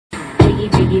biggie,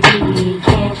 biggie, biggie,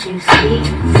 can't you see?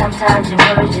 Sometimes your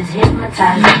words just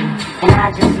hypnotize me, and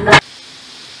I just love.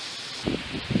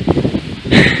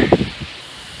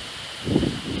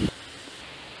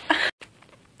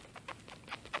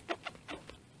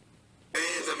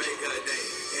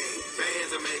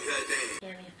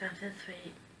 Give me something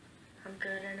sweet. I'm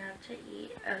good enough to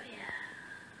eat. Oh yeah.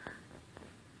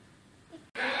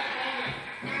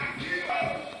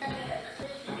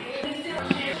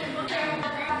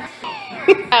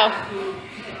 Oh.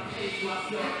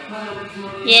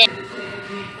 Yeah.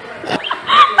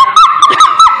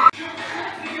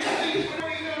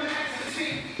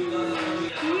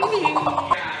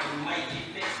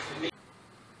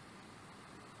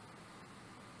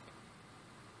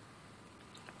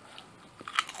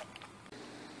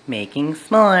 Making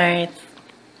s'mores.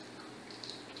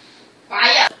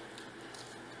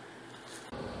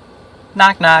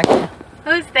 Knock knock.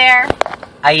 Who's there?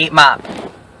 I eat mop.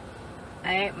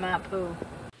 I ate my poo.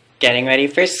 Getting ready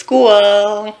for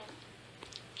school.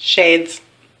 Shades.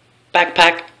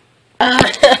 Backpack.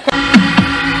 Let's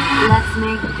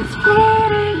make this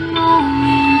fleeting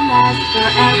moment last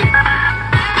forever.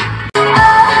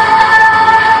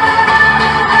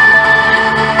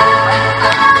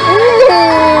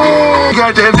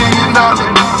 Got that $1 million,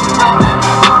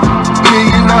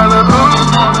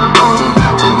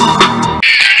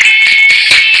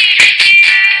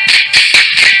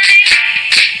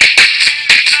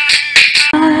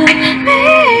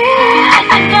 I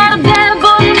got a bad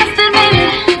boy, you must admit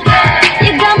it.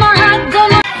 You got my heart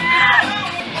going.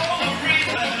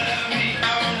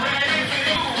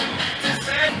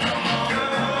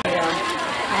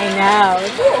 I know.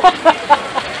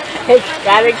 It's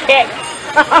got a kick.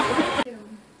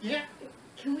 Yeah.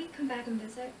 Can we come back and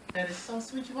visit? That is so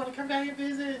sweet. You want to come back and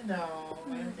visit? No,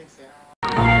 I don't think so.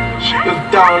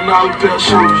 $1,000 pair of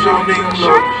shoes, your nigga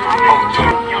look.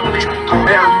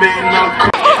 Every man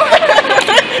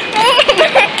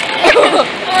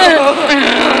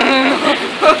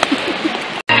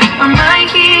I'm right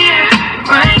here,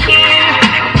 right here,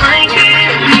 right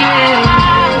here, yeah.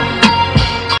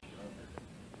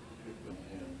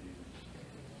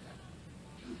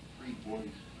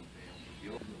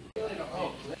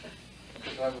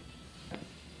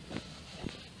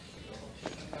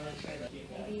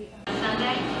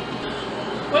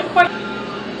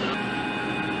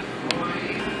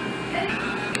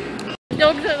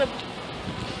 Dog's gonna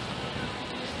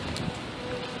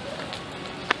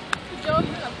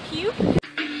puke. Do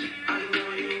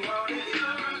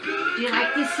you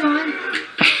like this song?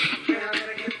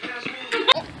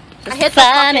 The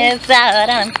sun is out,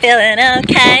 I'm feeling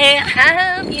okay.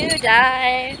 I hope you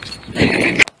die.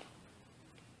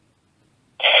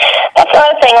 That's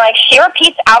another thing, like, she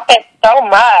repeats outfits so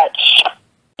much.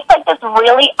 He's like this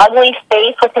really ugly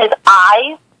face with his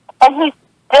eyes, and he's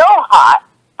still hot.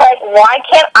 Like, why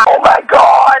can't I? Oh my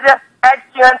god! Ed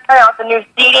Sheeran's coming out with a new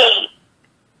CD!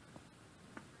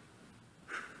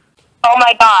 Oh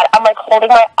my god, I'm like holding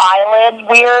my eyelids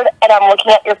weird, and I'm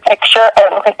looking at your picture, and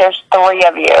it looks like there's 3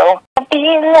 of you.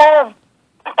 Be loved.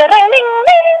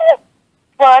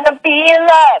 Wanna be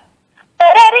loved.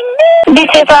 This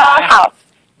is our house.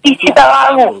 This is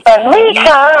our roof, and we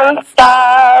can't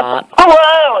stop.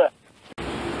 Whoa!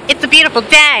 It's a beautiful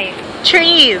day.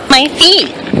 Trees, my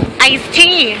feet, iced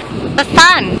tea, the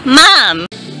sun, Mom.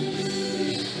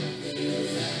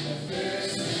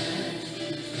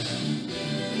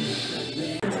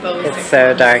 It's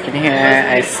so dark in here.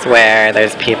 I swear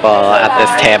there's people at this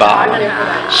table.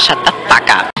 Shut the fuck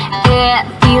up. It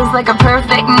feels like a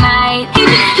perfect night.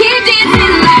 Keep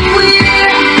dancing like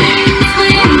we're.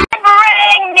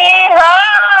 Bring me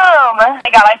home! Oh my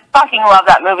god, I fucking love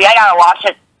that movie. I gotta watch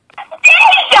it.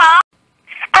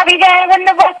 I'll be there when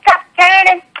the west stops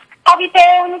turning. I'll be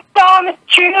there when the storm is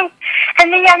true. And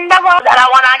the underworld. And I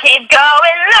wanna keep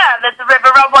going. Love is the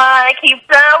river I wanna keep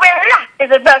flowing. Life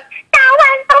is a book.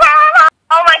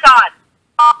 Oh my god.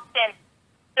 Austen.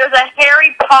 There's a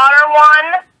Harry Potter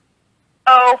one.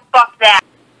 Oh, fuck that.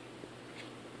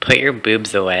 Put your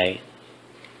boobs away.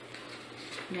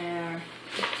 Yeah.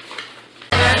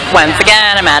 Once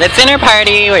again, I'm at a dinner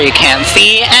party where you can't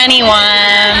see anyone.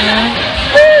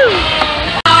 Woo!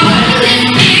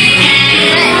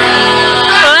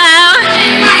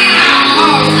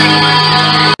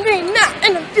 I'm not,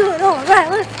 and I'm feeling alright.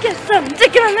 Let's get some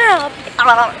dick in my mouth.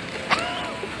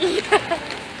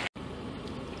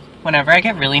 Whenever I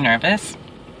get really nervous,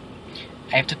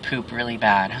 I have to poop really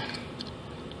bad.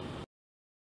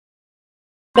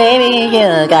 Baby,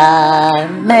 you got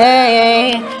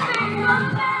me.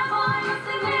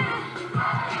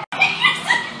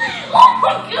 Oh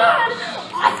my god!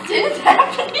 Austin, it's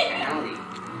happening!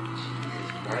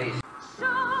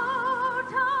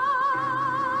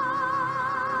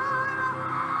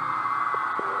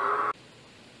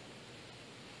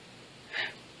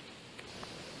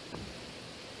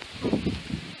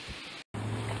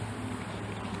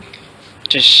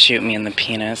 Just shoot me in the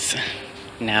penis.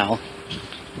 Now.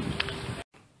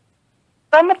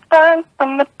 Summertime,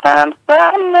 summertime,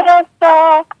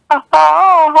 summertime.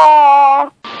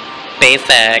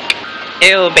 Basic.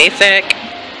 Ew, basic.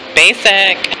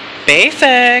 Basic.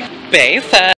 Basic.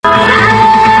 Basic.